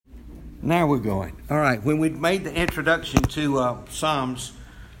Now we're going. All right. When we made the introduction to Psalms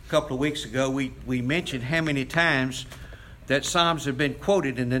a couple of weeks ago, we mentioned how many times that Psalms have been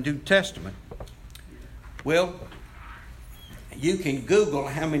quoted in the New Testament. Well, you can Google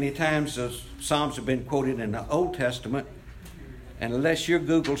how many times the Psalms have been quoted in the Old Testament, and unless your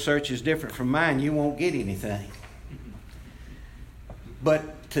Google search is different from mine, you won't get anything.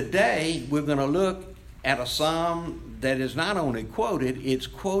 But today we're going to look at a psalm that is not only quoted, it's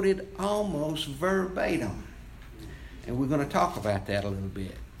quoted almost verbatim. And we're going to talk about that a little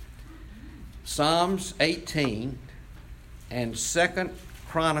bit. Psalms 18 and 2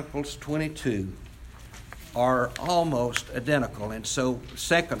 Chronicles 22 are almost identical. And so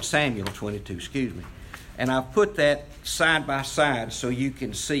 2 Samuel 22, And I've put that side by side so you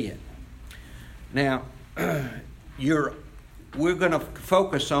can see it. Now, we're going to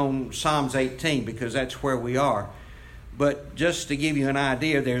focus on Psalms 18 because that's where we are. But just to give you an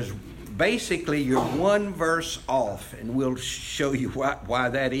idea, there's basically you're one verse off, and we'll show you why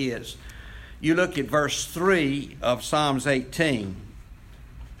that is. You look at verse 3 of Psalms 18.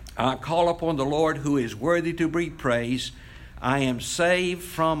 I call upon the Lord who is worthy to be praised. I am saved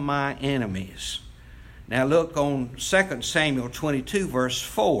from my enemies. Now look on 2 Samuel 22, verse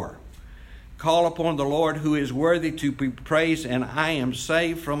 4. Call upon the Lord who is worthy to be praised, and I am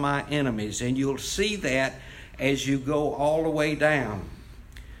saved from my enemies. And you'll see that as you go all the way down.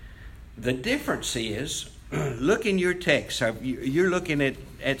 The difference is, look in your text. You're looking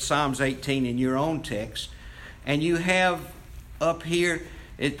at Psalms 18 in your own text, and you have up here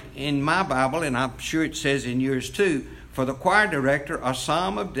in my Bible, and I'm sure it says in yours too, for the choir director, a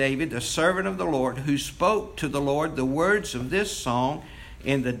psalm of David, the servant of the Lord, who spoke to the Lord the words of this song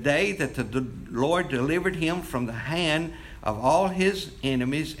in the day that the Lord delivered him from the hand of all his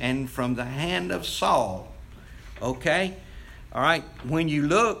enemies and from the hand of Saul. Okay? All right. When you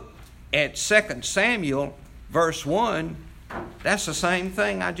look at 2 Samuel, verse 1, that's the same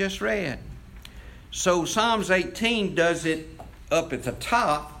thing I just read. So Psalms 18 does it up at the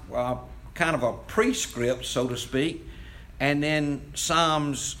top, kind of a prescript, so to speak. And then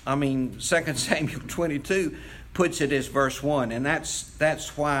 2 Samuel 22 puts it as verse 1, and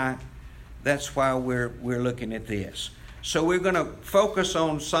that's why we're looking at this. So we're going to focus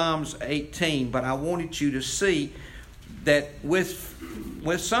on Psalms 18, but I wanted you to see that with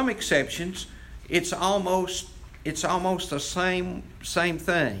some exceptions, it's almost the same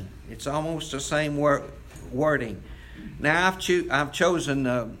thing. It's almost the same wording. Now I've chosen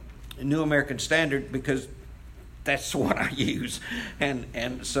the New American Standard because that's the one I use,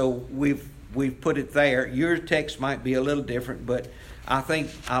 and so we've put it there. Your text might be a little different, but I think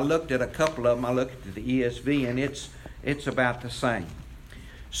I looked at a couple of them. I looked at the ESV, and it's about the same.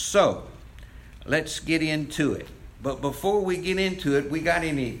 So let's get into it. But before we get into it, we got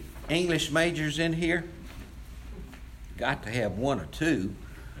any English majors in here? Got to have one or two.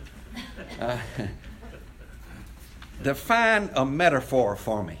 Define a metaphor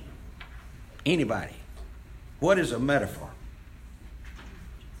for me. Anybody? What is a metaphor?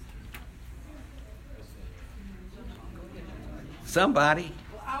 Somebody?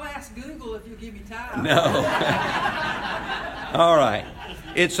 Well, I'll ask Google if you give me time. No. All right.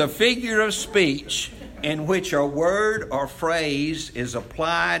 It's a figure of speech in which a word or phrase is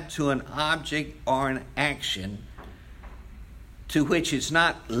applied to an object or an action to which it's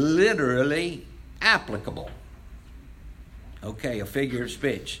not literally applicable. Okay, a figure of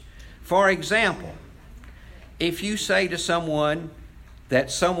speech. For example, if you say to someone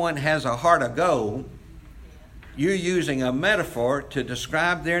that someone has a heart of gold, you're using a metaphor to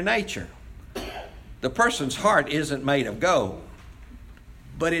describe their nature. The person's heart isn't made of gold,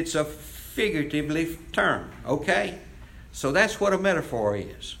 but it's a figuratively term, okay? So that's what a metaphor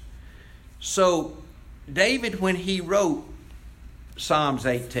is. So David, when he wrote Psalms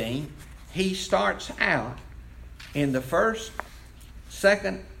 18, he starts out in the first,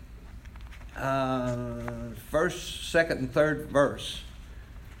 second, and third verse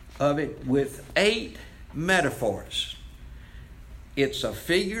of it with 8 metaphors. It's a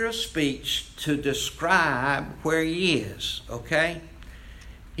figure of speech to describe where he is, okay?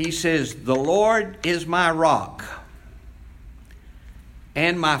 He says, the Lord is my rock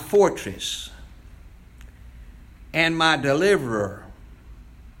and my fortress and my deliverer,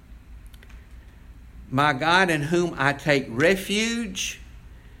 my God in whom I take refuge,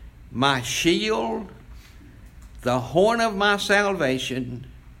 my shield, the horn of my salvation,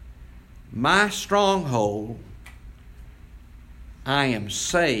 my stronghold. I am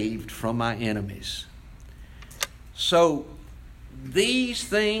saved from my enemies. So these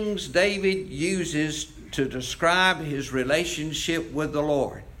things David uses to describe his relationship with the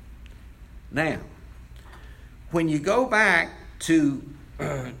Lord. Now, when you go back to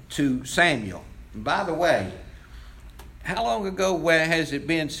Samuel, by the way, how long ago has it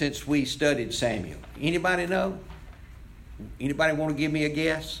been since we studied Samuel? Anybody know? Anybody want to give me a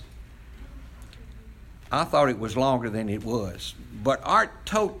guess? I thought it was longer than it was. But Art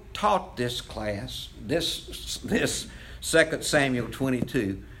taught this class, this 2 Samuel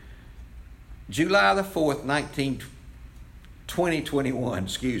 22, July the 4th, 2021,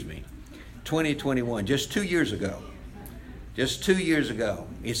 2021, just 2 years ago. Just 2 years ago.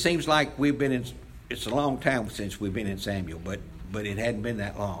 It seems like it's a long time since we've been in Samuel, but it hadn't been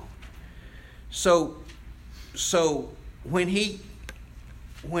that long. So when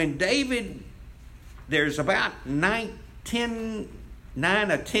David, there's about 9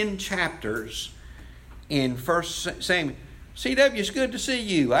 or 10 chapters in 1 Samuel. CW, it's good to see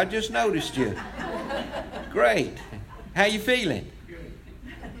you. I just noticed you. Great. How you feeling?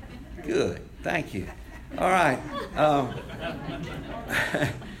 Good. Thank you. All right.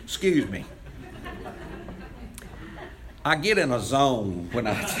 Excuse me. I get in a zone when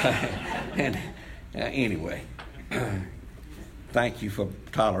I say, and anyway, thank you for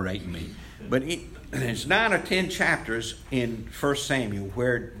tolerating me. But there's 9 or 10 chapters in 1 Samuel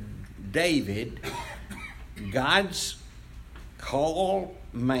where David, God's called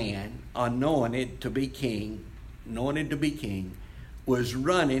man, anointed to be king, was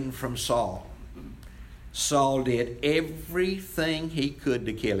running from Saul. Saul did everything he could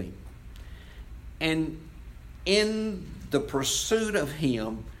to kill him. And in the pursuit of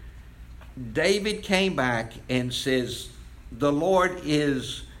him, David came back and says, the Lord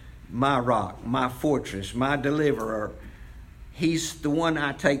is my rock, my fortress, my deliverer. He's the one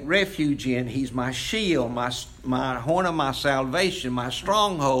I take refuge in. He's my shield, my horn of my salvation, my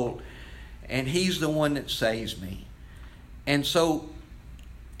stronghold. And he's the one that saves me. And so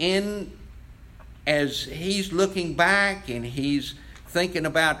as he's looking back and he's thinking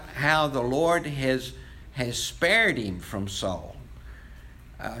about how the Lord has spared him from Saul,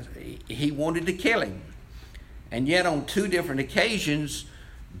 he wanted to kill him. And yet on 2 different occasions,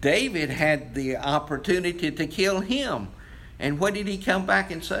 David had the opportunity to kill him. And what did he come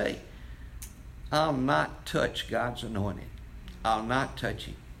back and say? I'll not touch God's anointed. I'll not touch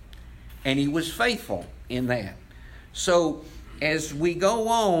him. And he was faithful in that. So as we go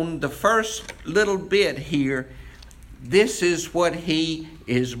on, the first little bit here, this is what he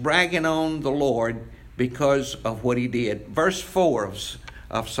is bragging on the Lord because of what he did. Verse 4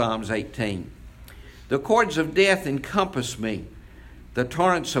 of Psalms 18. The cords of death encompass me. The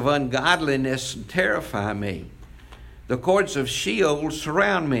torrents of ungodliness terrify me. The cords of Sheol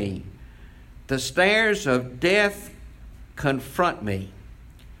surround me. The snares of death confront me.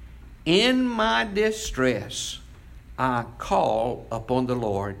 In my distress, I call upon the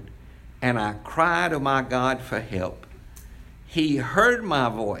Lord, and I cry to my God for help. He heard my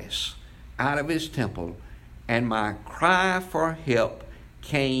voice out of his temple, and my cry for help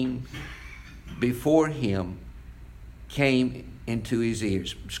came into his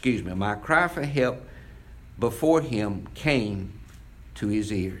ears. My cry for help before him came to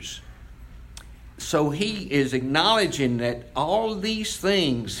his ears. So he is acknowledging that all these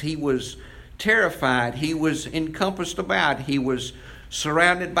things, he was terrified, he was encompassed about, he was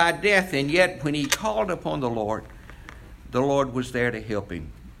surrounded by death, and yet when he called upon the Lord was there to help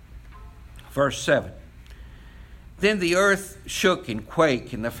him. Verse 7. Then the earth shook and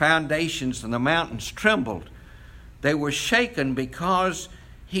quaked, and the foundations and the mountains trembled. They were shaken because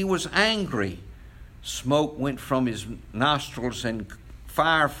he was angry. Smoke went from his nostrils, and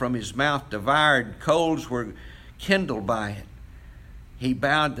fire from his mouth devoured. Coals were kindled by it. He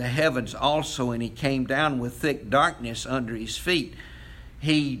bowed the heavens also, and he came down with thick darkness under his feet.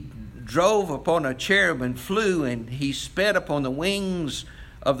 He drove upon a cherub and flew, and he sped upon the wings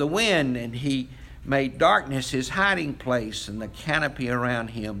of the wind, and he made darkness his hiding place and the canopy around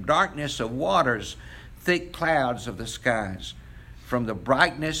him, darkness of waters, thick clouds of the skies. From the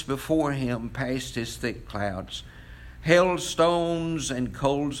brightness before him passed his thick clouds, hailstones and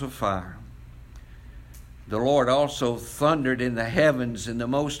coals of fire. The Lord also thundered in the heavens, and the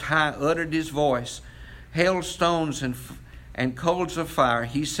Most High uttered his voice, hailstones and coals of fire.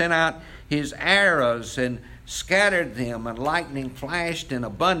 He sent out his arrows and scattered them, and lightning flashed in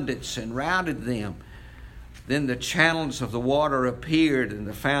abundance and routed them. Then the channels of the water appeared, and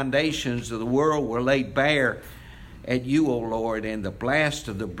the foundations of the world were laid bare at you, O Lord, and the blast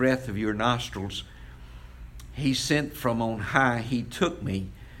of the breath of your nostrils. He sent from on high. He took me.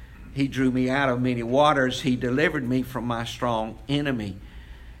 He drew me out of many waters. He delivered me from my strong enemy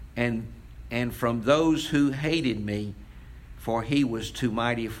and from those who hated me, for he was too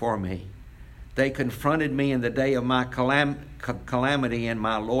mighty for me. They confronted me in the day of my calamity, and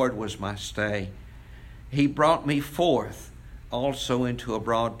my Lord was my stay. He brought me forth also into a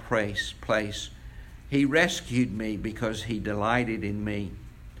broad place. He rescued me because he delighted in me.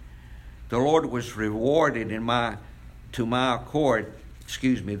 The Lord was rewarded the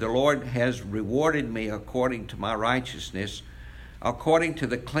Lord has rewarded me according to my righteousness. According to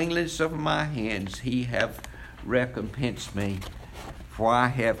the cleanness of my hands, he hath recompensed me. For I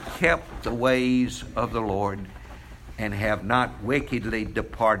have kept the ways of the Lord, and have not wickedly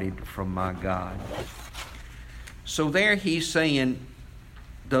departed from my God. So there he's saying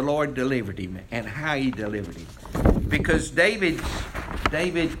the Lord delivered him, and how he delivered him. Because David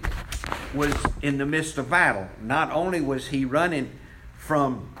was in the midst of battle. Not only was he running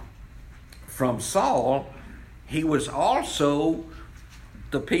from Saul, he was also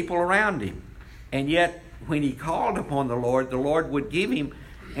the people around him. And yet, when he called upon the Lord would give him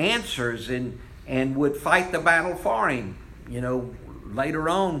answers and would fight the battle for him. Later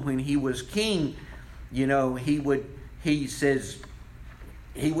on when he was king, he would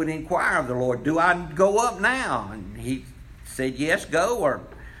inquire of the Lord, do I go up now? And he said, yes, go, or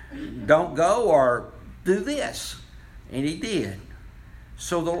don't go, or do this. And he did.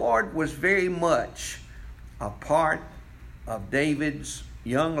 So the Lord was very much a part of David's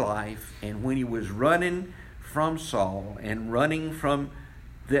young life, and when he was running from Saul and running from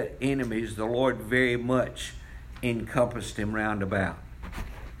the enemies, the Lord very much encompassed him round about.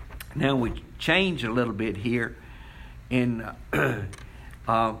 Now we change a little bit here. In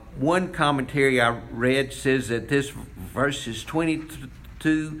one commentary I read says that this verses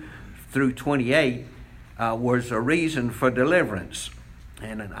 22 through 28 was a reason for deliverance.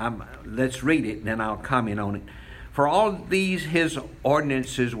 And let's read it, and then I'll comment on it. For all these his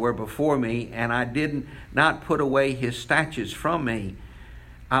ordinances were before me, and I did not put away his statutes from me.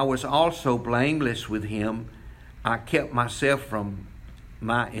 I was also blameless with him. I kept myself from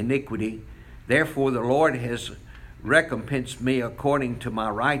my iniquity. Therefore the Lord has recompensed me according to my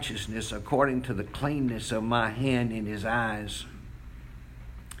righteousness, according to the cleanness of my hand in his eyes.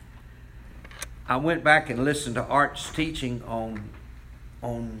 I went back and listened to Art's teaching on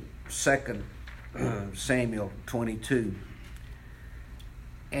 2 Samuel 22.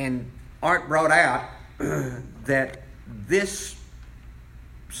 And Art brought out that this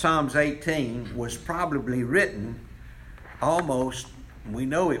Psalms 18 was probably written almost, we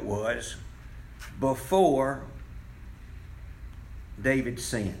know it was, before David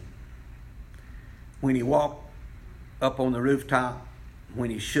sinned. When he walked up on the rooftop, when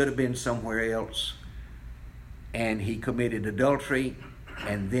he should have been somewhere else, and he committed adultery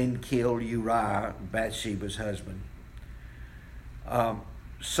and then killed Uriah, Bathsheba's husband.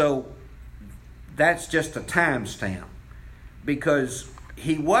 So that's just a timestamp, because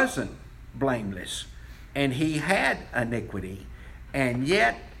he wasn't blameless and he had iniquity. And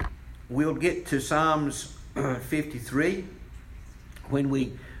yet we'll get to Psalms 53 when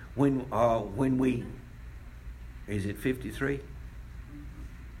we is it 53?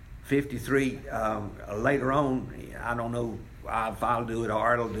 53 later on. I don't know if I'll do it or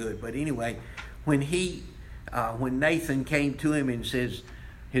Art will do it, but anyway, when Nathan came to him and says,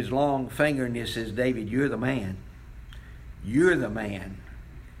 his long finger, and he says, David, you're the man. You're the man.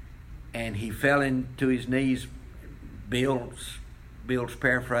 And he fell into his knees, Bill's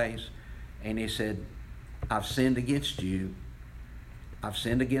paraphrase, and he said, I've sinned against you. I've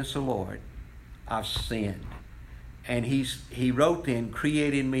sinned against the Lord. I've sinned. And he wrote then,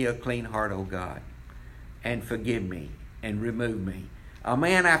 create in me a clean heart, O God, and forgive me and remove me. A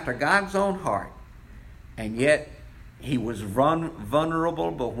man after God's own heart. And yet he was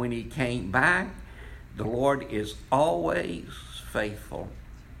vulnerable, but when he came back, the Lord is always faithful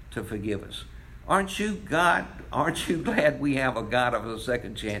to forgive us. Aren't you glad we have a God of a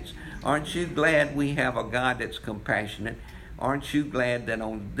second chance? Aren't you glad we have a God that's compassionate? Aren't you glad that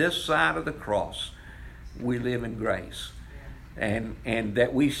on this side of the cross we live in grace? And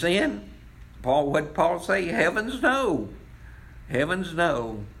that we sin? What did Paul say? Heavens no. Heavens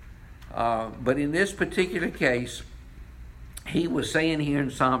no. But in this particular case, he was saying here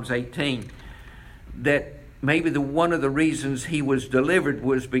in Psalms 18 that maybe one of the reasons he was delivered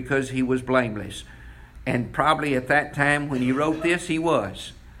was because he was blameless. And probably at that time when he wrote this, he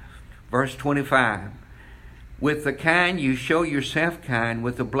was. Verse 25. With the kind you show yourself kind.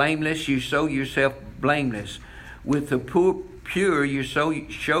 With the blameless you show yourself blameless. With the pure you show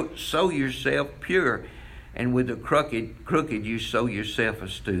yourself pure. And with the crooked you show yourself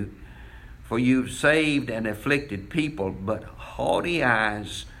astute. For you've saved an afflicted people, but haughty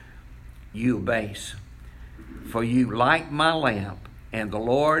eyes you abase. For you light my lamp, and the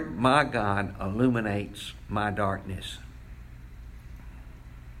Lord my God illuminates my darkness.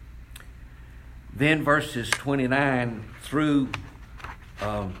 Then verses 29 through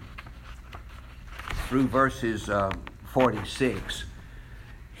verses 46,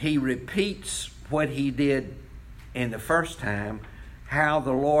 he repeats what he did in the first time, how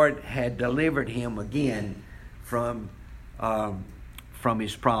the Lord had delivered him again from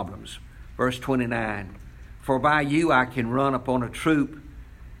his problems. Verse 29, for by you I can run upon a troop,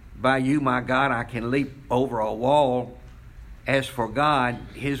 by you, my God, I can leap over a wall. As for God,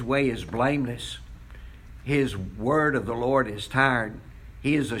 his way is blameless. His word of the Lord is tired.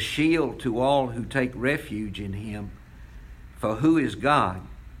 He is a shield to all who take refuge in him. For who is God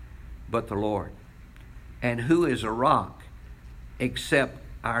but the Lord? And who is a rock except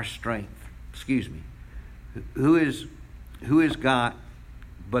our strength? Who is God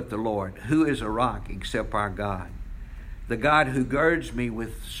but the Lord? Who is a rock except our God? The God who girds me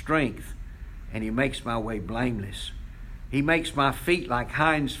with strength, and he makes my way blameless. He makes my feet like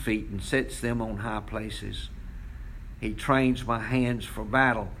hinds' feet and sets them on high places. He trains my hands for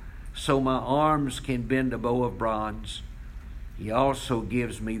battle, so my arms can bend a bow of bronze. He also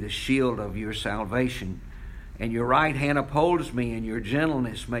gives me the shield of your salvation, and your right hand upholds me, and your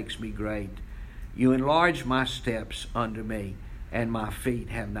gentleness makes me great. You enlarge my steps under me, and my feet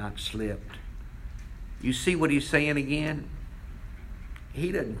have not slipped. You see what he's saying again?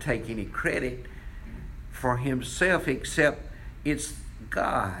 He doesn't take any credit for himself, except it's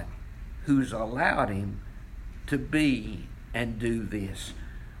God who's allowed him to be and do this.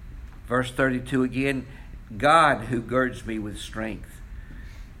 Verse 32 again, God who girds me with strength.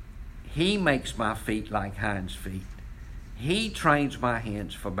 He makes my feet like hinds' feet. He trains my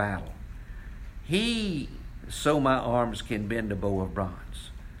hands for battle. So my arms can bend a bow of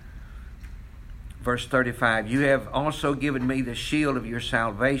bronze. Verse 35, you have also given me the shield of your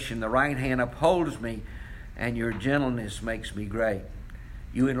salvation. The right hand upholds me, and your gentleness makes me great.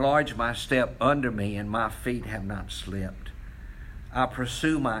 You enlarge my step under me, and my feet have not slipped. I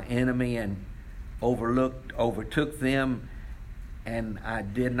pursue my enemy and overtook them, and I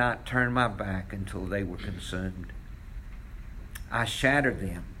did not turn my back until they were consumed. I shattered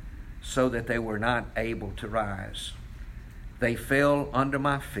them so that they were not able to rise. They fell under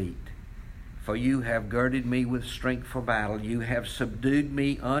my feet, for you have girded me with strength for battle. You have subdued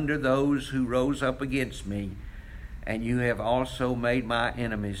me under those who rose up against me, and you have also made my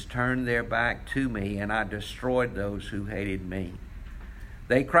enemies turn their back to me, and I destroyed those who hated me.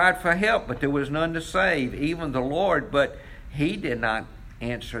 They cried for help, but there was none to save, even the Lord, but he did not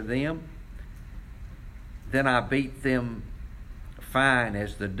answer them. Then I beat them fine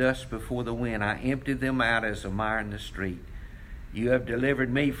as the dust before the wind. I emptied them out as a mire in the street. You have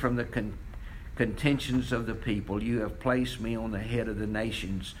delivered me from the contentions of the people. You have placed me on the head of the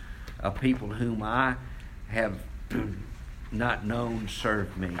nations. A people whom I have not known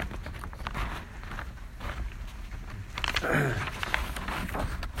serve me.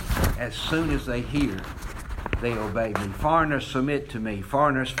 As soon as they hear, they obey me. Foreigners submit to me.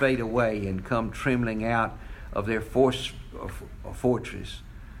 Foreigners fade away and come trembling out of their fortress.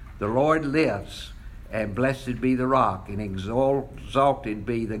 The Lord lives, and blessed be the rock, and exalted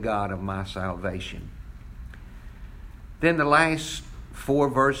be the God of my salvation. Then the last 4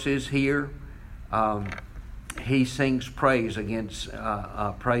 verses here, he sings praise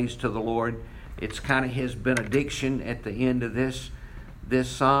praise to the Lord. It's kind of his benediction at the end of this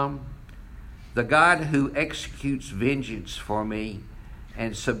psalm. The God who executes vengeance for me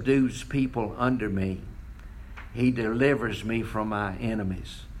and subdues people under me, he delivers me from my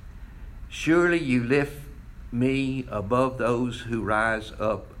enemies. Surely you lift me above those who rise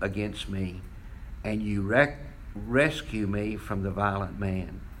up against me, and you rescue me from the violent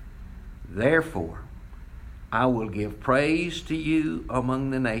man. Therefore, I will give praise to you among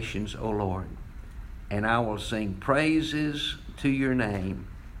the nations, O Lord, and I will sing praises to your name.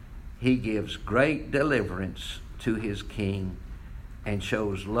 He gives great deliverance to his king and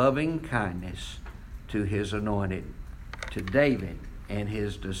shows loving kindness to his anointed, to David and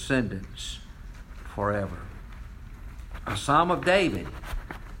his descendants forever. A Psalm of David.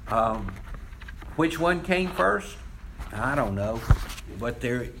 Which one came first? I don't know, but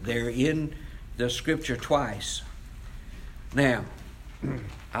they're in the scripture twice. Now,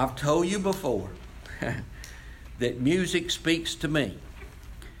 I've told you before that music speaks to me,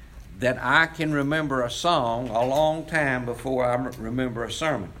 that I can remember a song a long time before I remember a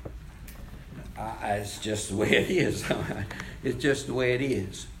sermon. It's just the way it is. It's just the way it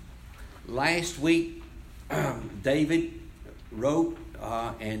is. Last week, David wrote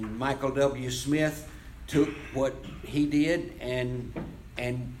and Michael W. Smith took what He did, and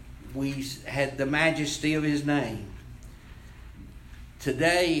we had the majesty of His name.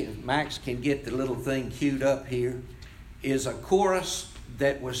 Today, if Max can get the little thing queued up here, is a chorus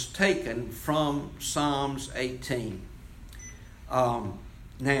that was taken from Psalms 18.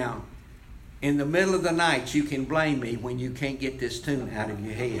 Now, in the middle of the night, you can blame me when you can't get this tune out of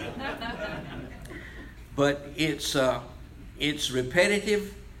your head. But it's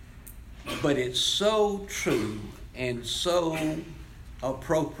repetitive, but it's so true and so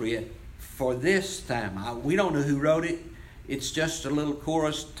appropriate for this time. We don't know who wrote it. It's just a little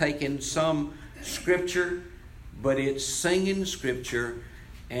chorus taking some scripture, but it's singing scripture,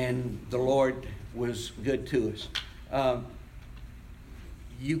 and the Lord was good to us.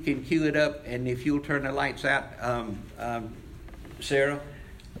 You can cue it up, and if you'll turn the lights out, Sarah,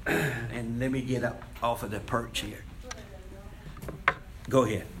 and let me get up off of the perch here. Go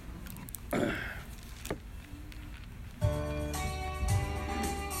ahead.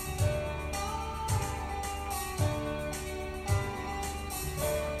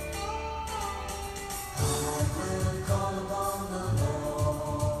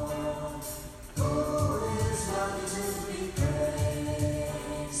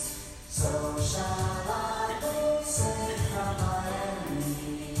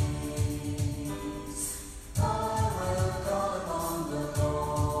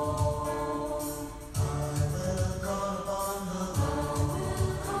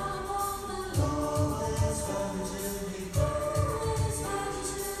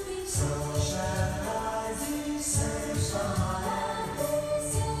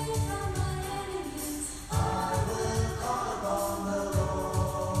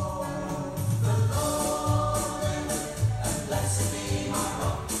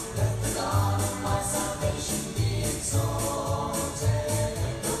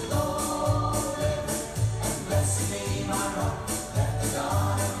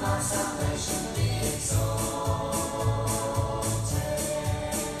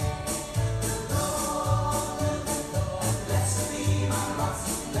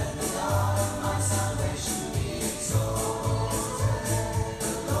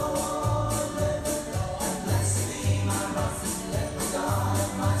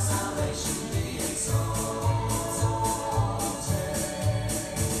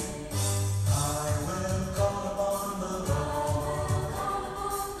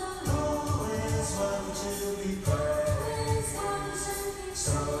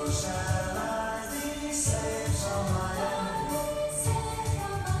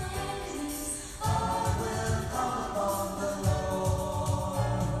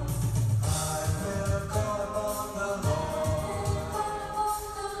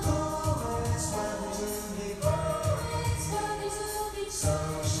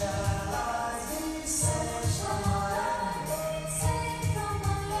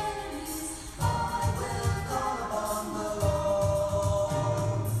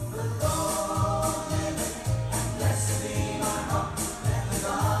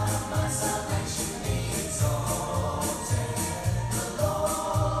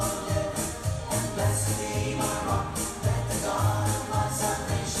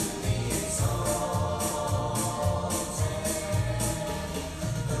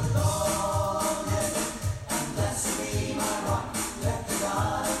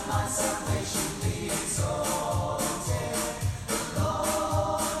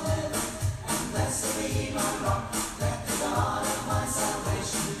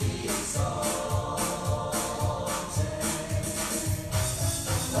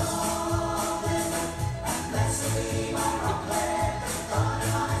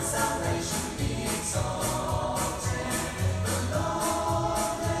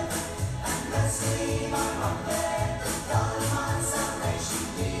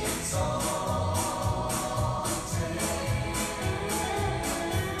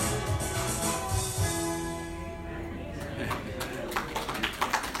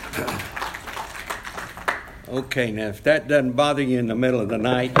 Okay, now if that doesn't bother you in the middle of the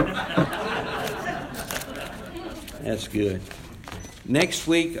night, that's good. Next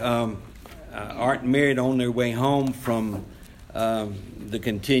week, Art and Mary on their way home from the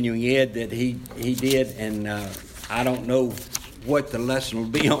continuing ed that he did, and I don't know what the lesson will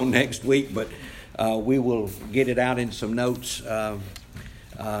be on next week, but we will get it out in some notes as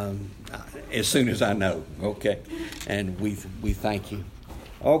soon as I know. Okay, and we thank you.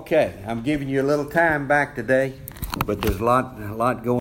 Okay, I'm giving you a little time back today, but there's a lot going